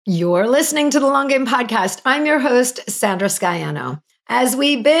You're listening to the Long Game Podcast. I'm your host, Sandra Scaiano. As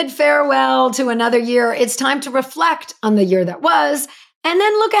we bid farewell to another year, it's time to reflect on the year that was and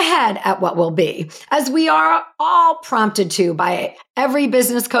then look ahead at what will be, as we are all prompted to by every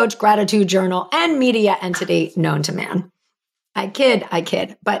business coach, gratitude journal, and media entity known to man. I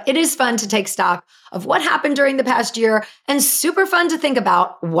kid, but it is fun to take stock of what happened during the past year and super fun to think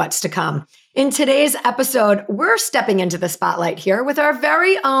about what's to come. In today's episode, we're stepping into the spotlight here with our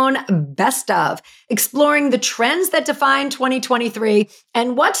very own best of, exploring the trends that define 2023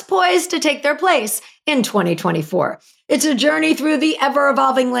 and what's poised to take their place in 2024. It's a journey through the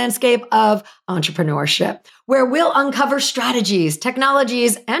ever-evolving landscape of entrepreneurship, where we'll uncover strategies,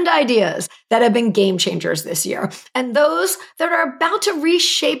 technologies, and ideas that have been game changers this year, and those that are about to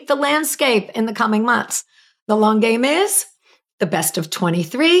reshape the landscape in the coming months. The long game is the best of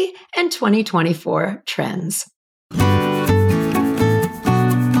 23 and 2024 trends.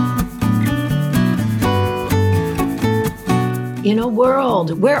 In a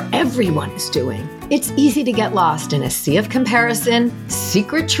world where everyone is doing, it's easy to get lost in a sea of comparison,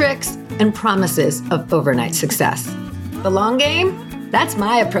 secret tricks, and promises of overnight success. The long game? That's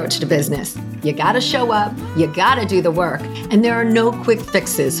my approach to business. You gotta show up, you gotta do the work, and there are no quick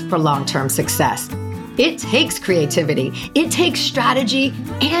fixes for long-term success. It takes creativity, it takes strategy,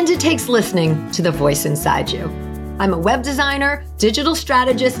 and it takes listening to the voice inside you. I'm a web designer, digital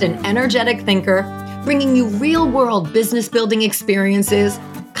strategist, and energetic thinker, bringing you real-world business building experiences,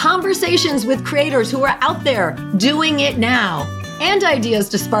 conversations with creators who are out there doing it now, and ideas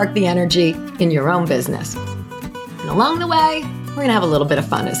to spark the energy in your own business. And along the way, we're gonna have a little bit of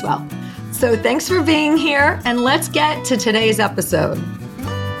fun as well. So thanks for being here, and let's get to today's episode.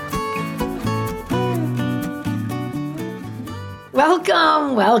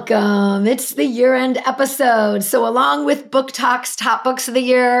 Welcome. It's the year-end episode. So along with BookTok's top books of the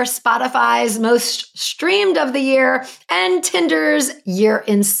year, Spotify's most streamed of the year, and Tinder's year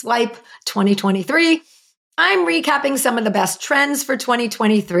in swipe 2023, I'm recapping some of the best trends for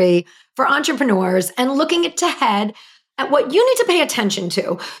 2023 for entrepreneurs and looking ahead at what you need to pay attention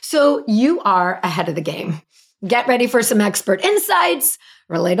to so you are ahead of the game. Get ready for some expert insights,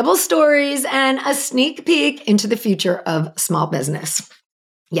 relatable stories, and a sneak peek into the future of small business.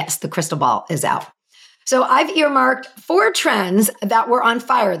 Yes, the crystal ball is out. So I've earmarked 4 trends that were on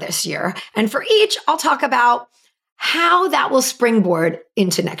fire this year. And for each, I'll talk about how that will springboard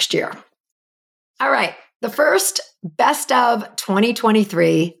into next year. All right, the first best of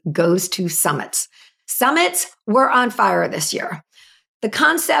 2023 goes to summits. Summits were on fire this year. The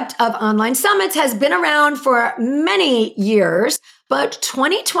concept of online summits has been around for many years, but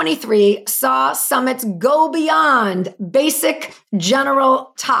 2023 saw summits go beyond basic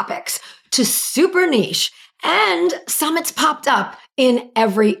general topics to super niche, and summits popped up in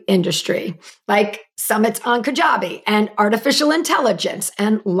every industry, like summits on Kajabi and artificial intelligence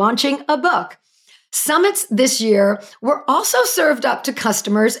and launching a book. Summits this year were also served up to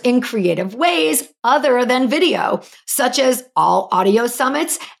customers in creative ways other than video, such as all audio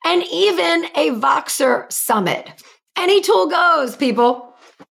summits and even a Voxer summit. Any tool goes, people.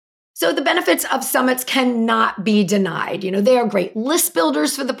 So the benefits of summits cannot be denied. They are great list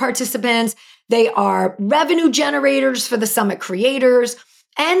builders for the participants. They are revenue generators for the summit creators,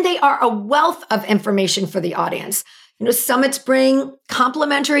 and they are a wealth of information for the audience. Summits bring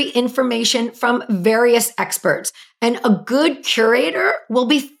complimentary information from various experts, and a good curator will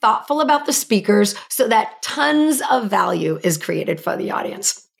be thoughtful about the speakers so that tons of value is created for the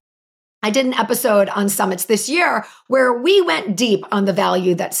audience. I did an episode on summits this year where we went deep on the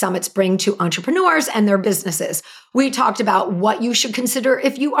value that summits bring to entrepreneurs and their businesses. We talked about what you should consider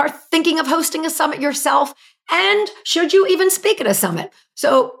if you are thinking of hosting a summit yourself, and should you even speak at a summit.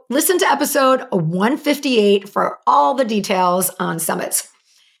 So listen to episode 158 for all the details on summits.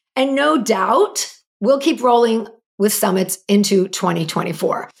 And no doubt, we'll keep rolling with summits into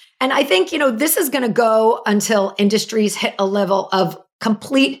 2024. And I think, this is going to go until industries hit a level of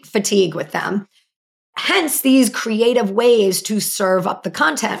complete fatigue with them. Hence, these creative ways to serve up the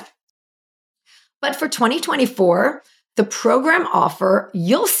content. But for 2024, the program offer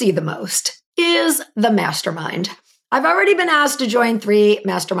you'll see the most is the Mastermind. I've already been asked to join 3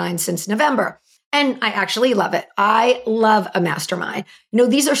 masterminds since November, and I actually love it. I love a mastermind.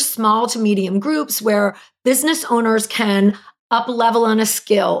 These are small to medium groups where business owners can up level on a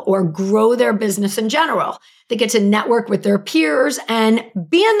skill or grow their business in general. They get to network with their peers and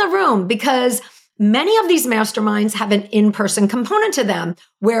be in the room because many of these masterminds have an in-person component to them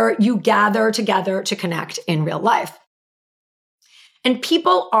where you gather together to connect in real life. And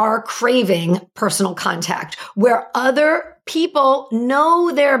people are craving personal contact where other people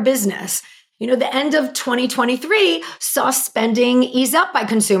know their business. The end of 2023 saw spending ease up by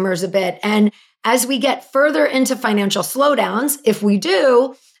consumers a bit. And as we get further into financial slowdowns, if we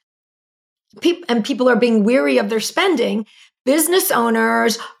do, people are being weary of their spending, business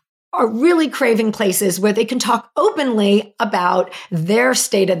owners are really craving places where they can talk openly about their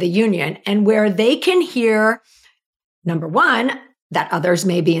state of the union and where they can hear, number one, that others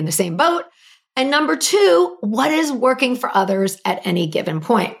may be in the same boat, and number two, what is working for others at any given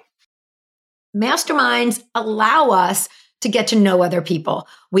point. Masterminds allow us to get to know other people.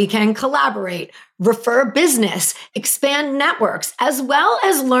 We can collaborate, refer business, expand networks, as well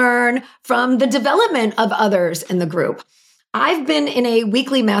as learn from the development of others in the group. I've been in a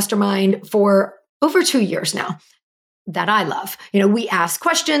weekly mastermind for over 2 years now that I love. We ask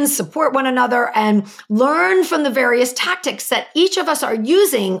questions, support one another, and learn from the various tactics that each of us are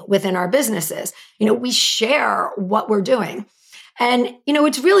using within our businesses. We share what we're doing. And,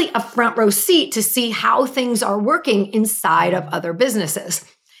 it's really a front row seat to see how things are working inside of other businesses.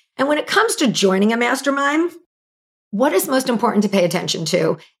 And when it comes to joining a mastermind, what is most important to pay attention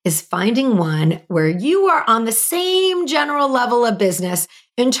to is finding one where you are on the same general level of business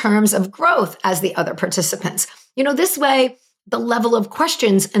in terms of growth as the other participants. This way, the level of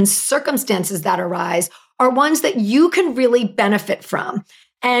questions and circumstances that arise are ones that you can really benefit from.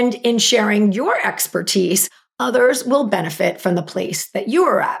 And in sharing your expertise, others will benefit from the place that you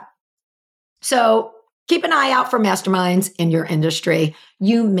are at. So keep an eye out for masterminds in your industry.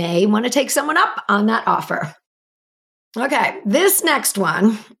 You may want to take someone up on that offer. Okay, this next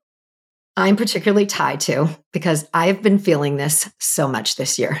one I'm particularly tied to because I've been feeling this so much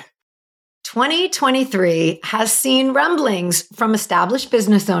this year. 2023 has seen rumblings from established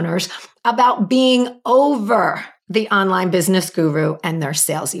business owners about being over the online business guru and their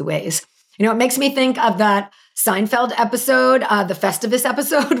salesy ways. It makes me think of that Seinfeld episode, the Festivus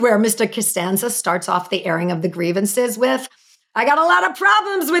episode, where Mr. Costanza starts off the airing of the grievances with, "I got a lot of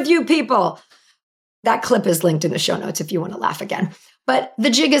problems with you people." That clip is linked in the show notes if you want to laugh again. But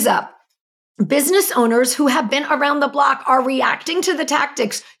the jig is up. Business owners who have been around the block are reacting to the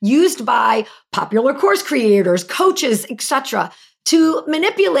tactics used by popular course creators, coaches, etc., to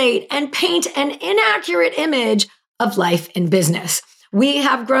manipulate and paint an inaccurate image of life in business. We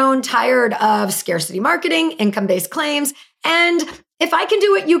have grown tired of scarcity marketing, income-based claims, and if I can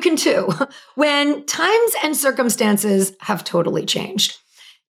do it, you can too, when times and circumstances have totally changed.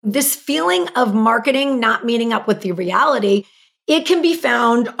 This feeling of marketing not meeting up with the reality, it can be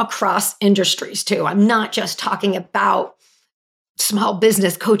found across industries too. I'm not just talking about small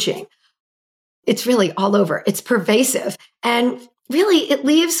business coaching. It's really all over. It's pervasive. And really, it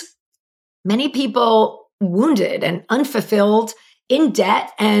leaves many people wounded and unfulfilled, in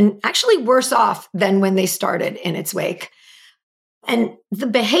debt, and actually worse off than when they started in its wake. And the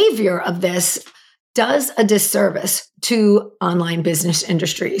behavior of this does a disservice to online business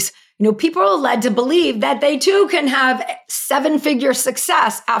industries. People are led to believe that they too can have 7-figure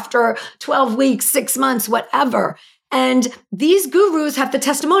success after 12 weeks, 6 months, whatever. And these gurus have the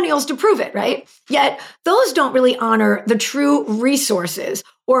testimonials to prove it, right? Yet those don't really honor the true resources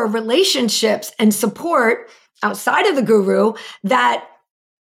or relationships and support outside of the guru that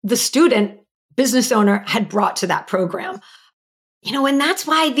the student business owner had brought to that program. And that's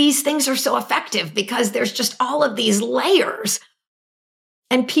why these things are so effective, because there's just all of these layers.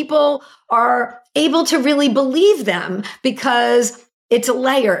 And people are able to really believe them because it's a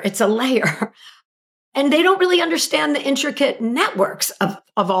layer. And they don't really understand the intricate networks of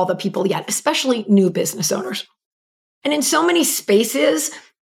all the people yet, especially new business owners. And in so many spaces,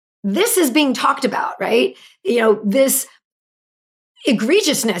 this is being talked about, right? This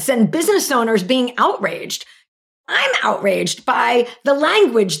egregiousness and business owners being outraged. I'm outraged by the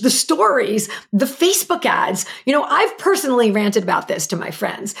language, the stories, the Facebook ads. I've personally ranted about this to my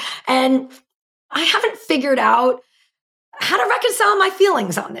friends, and I haven't figured out how to reconcile my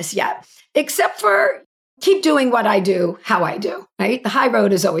feelings on this yet, except for keep doing what I do, how I do, right? The high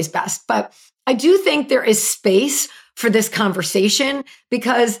road is always best. But I do think there is space for this conversation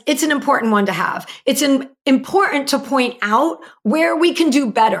because it's an important one to have. It's important to point out where we can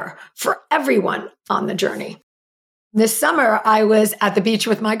do better for everyone on the journey. This summer, I was at the beach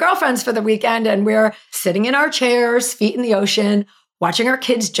with my girlfriends for the weekend, and we're sitting in our chairs, feet in the ocean, watching our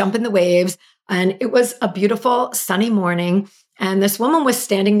kids jump in the waves. And it was a beautiful sunny morning. And this woman was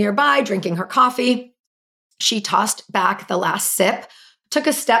standing nearby, drinking her coffee. She tossed back the last sip, took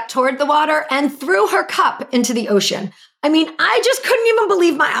a step toward the water, and threw her cup into the ocean. I just couldn't even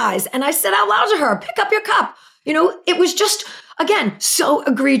believe my eyes. And I said out loud to her, "Pick up your cup." It was just Again, so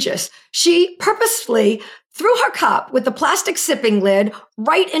egregious. She purposefully threw her cup with the plastic sipping lid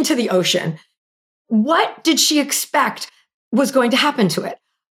right into the ocean. What did she expect was going to happen to it?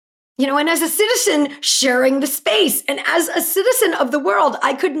 And as a citizen sharing the space and as a citizen of the world,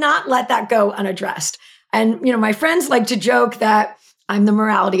 I could not let that go unaddressed. And, my friends like to joke that I'm the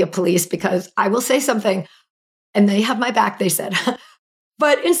morality of police because I will say something and they have my back, they said.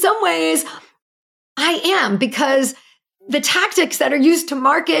 But in some ways, I am, because the tactics that are used to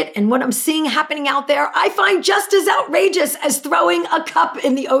market and what I'm seeing happening out there, I find just as outrageous as throwing a cup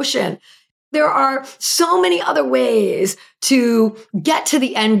in the ocean. There are so many other ways to get to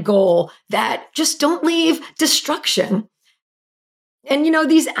the end goal that just don't leave destruction. And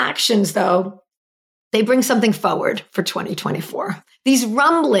these actions, though, they bring something forward for 2024. These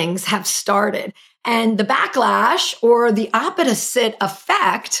rumblings have started, and the backlash or the opposite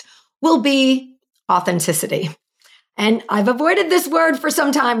effect will be authenticity. And I've avoided this word for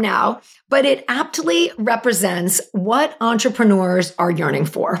some time now, but it aptly represents what entrepreneurs are yearning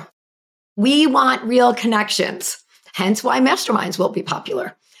for. We want real connections, hence why masterminds will be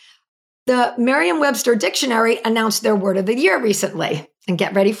popular. The Merriam-Webster Dictionary announced their word of the year recently, and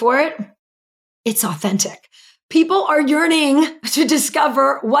get ready for it. It's authentic. People are yearning to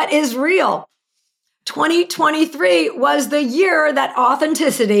discover what is real. 2023 was the year that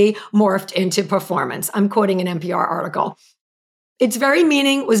authenticity morphed into performance. I'm quoting an NPR article. Its very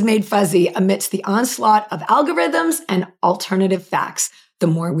meaning was made fuzzy amidst the onslaught of algorithms and alternative facts. The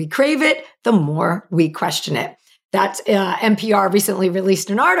more we crave it, the more we question it. NPR recently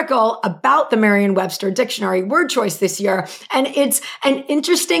released an article about the Merriam-Webster Dictionary word choice this year, and it's an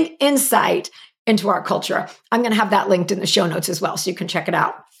interesting insight into our culture. I'm going to have that linked in the show notes as well, so you can check it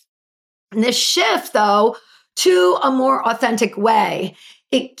out. And this shift, though, to a more authentic way,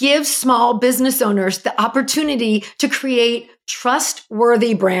 it gives small business owners the opportunity to create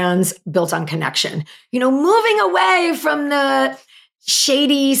trustworthy brands built on connection. Moving away from the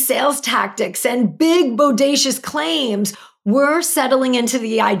shady sales tactics and big bodacious claims, we're settling into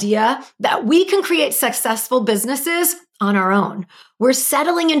the idea that we can create successful businesses on our own. We're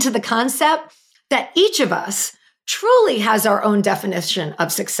settling into the concept that each of us truly has our own definition of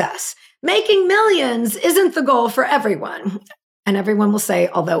success. Making millions isn't the goal for everyone. And everyone will say,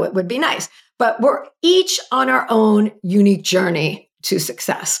 although it would be nice, but we're each on our own unique journey to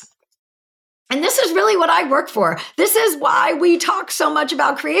success. And this is really what I work for. This is why we talk so much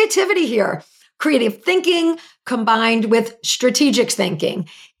about creativity here. Creative thinking combined with strategic thinking.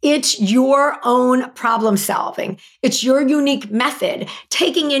 It's your own problem solving. It's your unique method,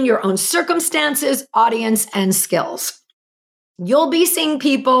 taking in your own circumstances, audience, and skills. You'll be seeing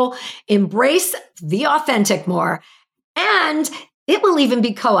people embrace the authentic more, and it will even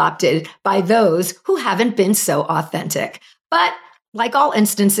be co-opted by those who haven't been so authentic. But like all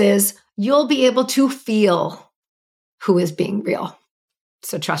instances, you'll be able to feel who is being real.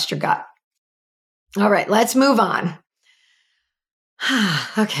 So trust your gut. All right, let's move on.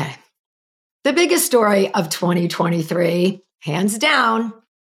 Okay. The biggest story of 2023, hands down,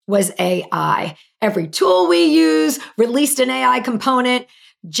 was AI. Every tool we use released an AI component.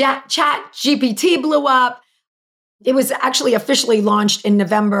 ChatGPT blew up. It was actually officially launched in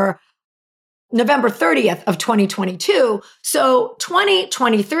November 30th of 2022. So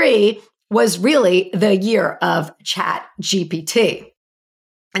 2023 was really the year of ChatGPT.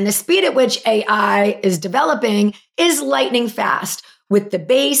 And the speed at which AI is developing is lightning fast with the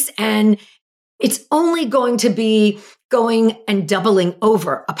base, and it's only going to be going and doubling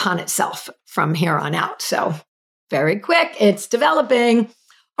over upon itself from here on out. So very quick, it's developing.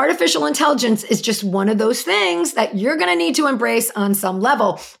 Artificial intelligence is just one of those things that you're going to need to embrace on some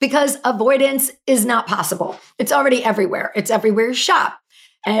level because avoidance is not possible. It's already everywhere. It's everywhere you shop.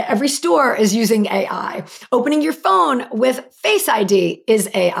 Every store is using AI. Opening your phone with Face ID is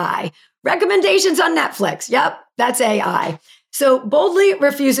AI. Recommendations on Netflix. Yep, that's AI. So boldly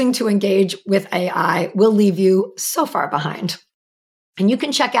refusing to engage with AI will leave you so far behind. And you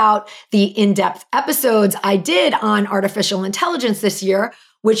can check out the in-depth episodes I did on artificial intelligence this year,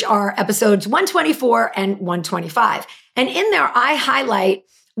 which are episodes 124 and 125. And in there, I highlight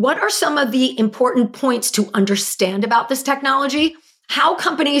what are some of the important points to understand about this technology, how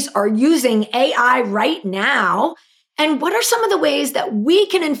companies are using AI right now, and what are some of the ways that we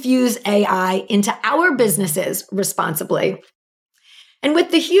can infuse AI into our businesses responsibly. And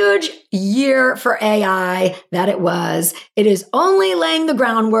with the huge year for AI that it is only laying the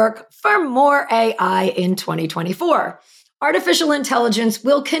groundwork for more AI in 2024. Artificial intelligence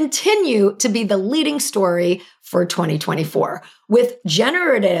will continue to be the leading story for 2024, with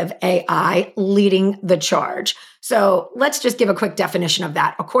generative AI leading the charge. So let's just give a quick definition of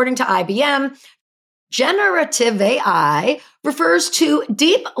that. According to IBM, generative AI refers to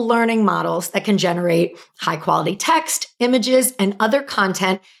deep learning models that can generate high quality text, images, and other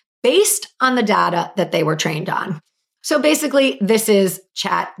content based on the data that they were trained on. So basically, this is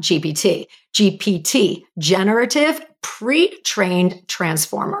ChatGPT. GPT, generative pre-trained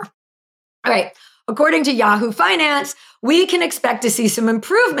transformer. All right. According to Yahoo Finance, we can expect to see some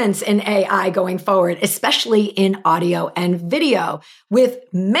improvements in AI going forward, especially in audio and video, with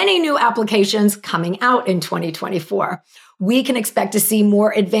many new applications coming out in 2024. We can expect to see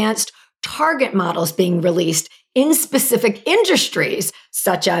more advanced target models being released in specific industries,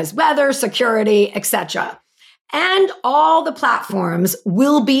 such as weather, security, etc. And all the platforms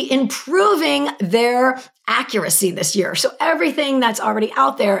will be improving their accuracy this year. So everything that's already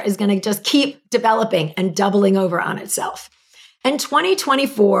out there is going to just keep developing and doubling over on itself. And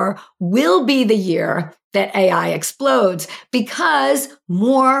 2024 will be the year that AI explodes because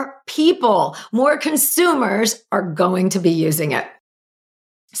more people, more consumers are going to be using it.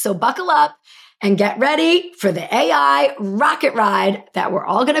 So buckle up and get ready for the AI rocket ride that we're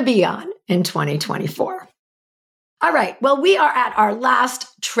all going to be on in 2024. All right. Well, we are at our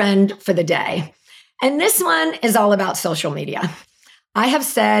last trend for the day. And this one is all about social media. I have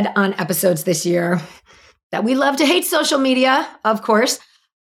said on episodes this year that we love to hate social media, of course.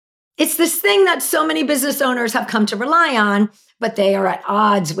 It's this thing that so many business owners have come to rely on, but they are at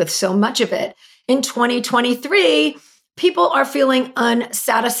odds with so much of it. In 2023, people are feeling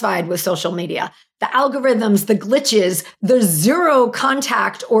unsatisfied with social media. The algorithms, the glitches, the zero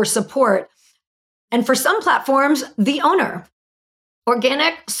contact or support. And for some platforms, the owner.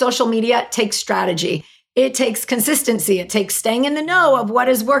 Organic social media takes strategy. It takes consistency. It takes staying in the know of what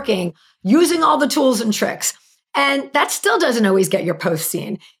is working, using all the tools and tricks. And that still doesn't always get your post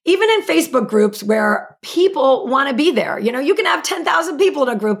seen. Even in Facebook groups where people want to be there, you can have 10,000 people in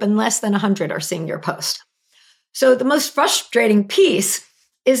a group and less than 100 are seeing your post. So the most frustrating piece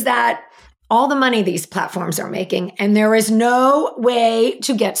is that all the money these platforms are making, and there is no way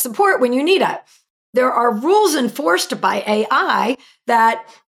to get support when you need it. There are rules enforced by AI that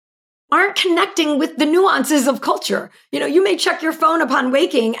aren't connecting with the nuances of culture. You may check your phone upon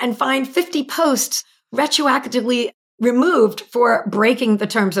waking and find 50 posts retroactively removed for breaking the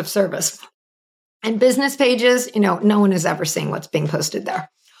terms of service. And business pages, no one is ever seeing what's being posted there.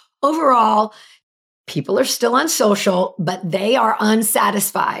 Overall, people are still on social, but they are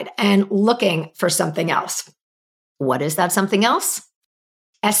unsatisfied and looking for something else. What is that something else?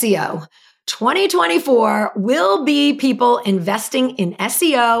 SEO. 2024 will be people investing in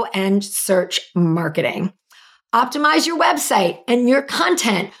SEO and search marketing. Optimize your website and your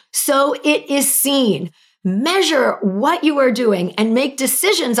content so it is seen. Measure what you are doing and make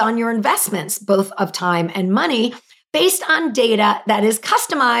decisions on your investments, both of time and money, based on data that is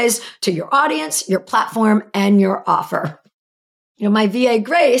customized to your audience, your platform, and your offer. My VA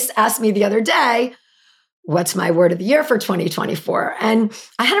Grace asked me the other day, what's my word of the year for 2024? And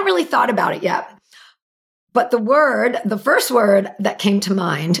I hadn't really thought about it yet. But the first word that came to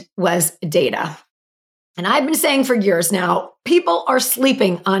mind was data. And I've been saying for years now, people are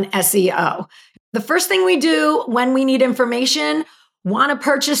sleeping on SEO. The first thing we do when we need information, want to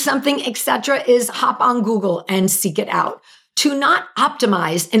purchase something, etc., is hop on Google and seek it out. To not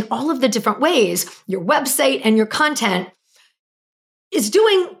optimize in all of the different ways your website and your content is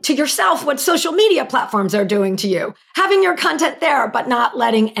doing to yourself what social media platforms are doing to you, having your content there, but not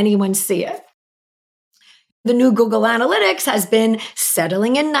letting anyone see it. The new Google Analytics has been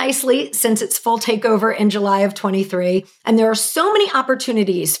settling in nicely since its full takeover in July of 23. And there are so many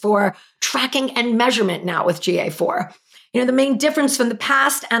opportunities for tracking and measurement now with GA4. The main difference from the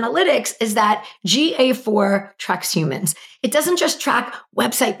past analytics is that GA4 tracks humans. It doesn't just track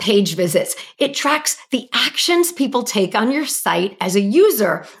website page visits. It tracks the actions people take on your site as a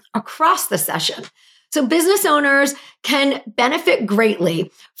user across the session. So business owners can benefit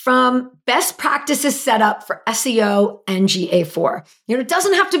greatly from best practices set up for SEO and GA4. It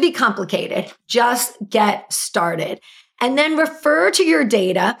doesn't have to be complicated. Just get started. And then refer to your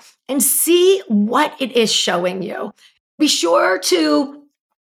data and see what it is showing you. Be sure to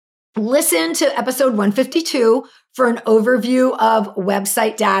listen to episode 152 for an overview of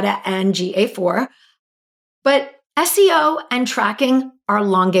website data and GA4. But SEO and tracking are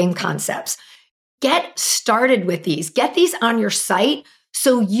long game concepts. Get started with these. Get these on your site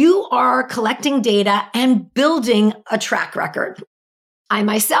so you are collecting data and building a track record. I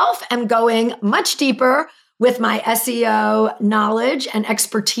myself am going much deeper with my SEO knowledge and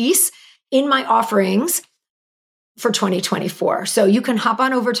expertise in my offerings. for 2024. So you can hop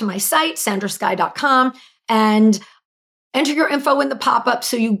on over to my site, sandraskye.com, and enter your info in the pop-up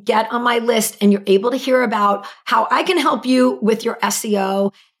so you get on my list and you're able to hear about how I can help you with your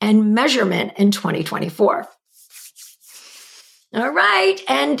SEO and measurement in 2024. All right.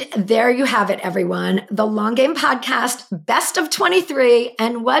 And there you have it, everyone. The Long Game Podcast, best of 23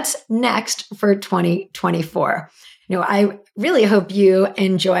 and what's next for 2024. I really hope you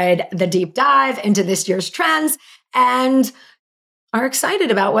enjoyed the deep dive into this year's trends and are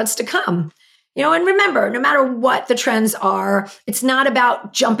excited about what's to come. And remember, no matter what the trends are, it's not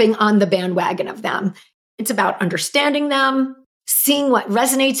about jumping on the bandwagon of them. It's about understanding them, seeing what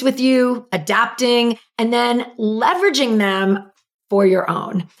resonates with you, adapting, and then leveraging them for your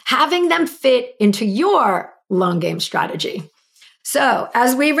own, having them fit into your long game strategy. So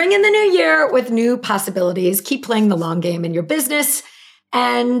as we ring in the new year with new possibilities, keep playing the long game in your business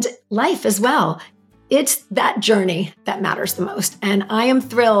and life as well. It's that journey that matters the most. And I am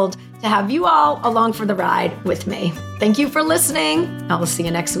thrilled to have you all along for the ride with me. Thank you for listening. I will see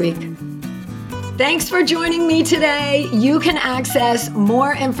you next week. Thanks for joining me today. You can access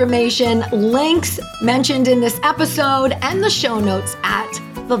more information, links mentioned in this episode, and the show notes at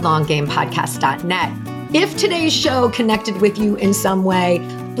thelonggamepodcast.net. If today's show connected with you in some way,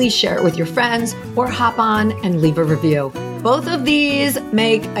 please share it with your friends or hop on and leave a review. Both of these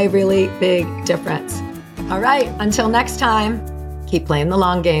make a really big difference. All right, until next time, keep playing the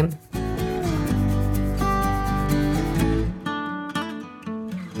long game.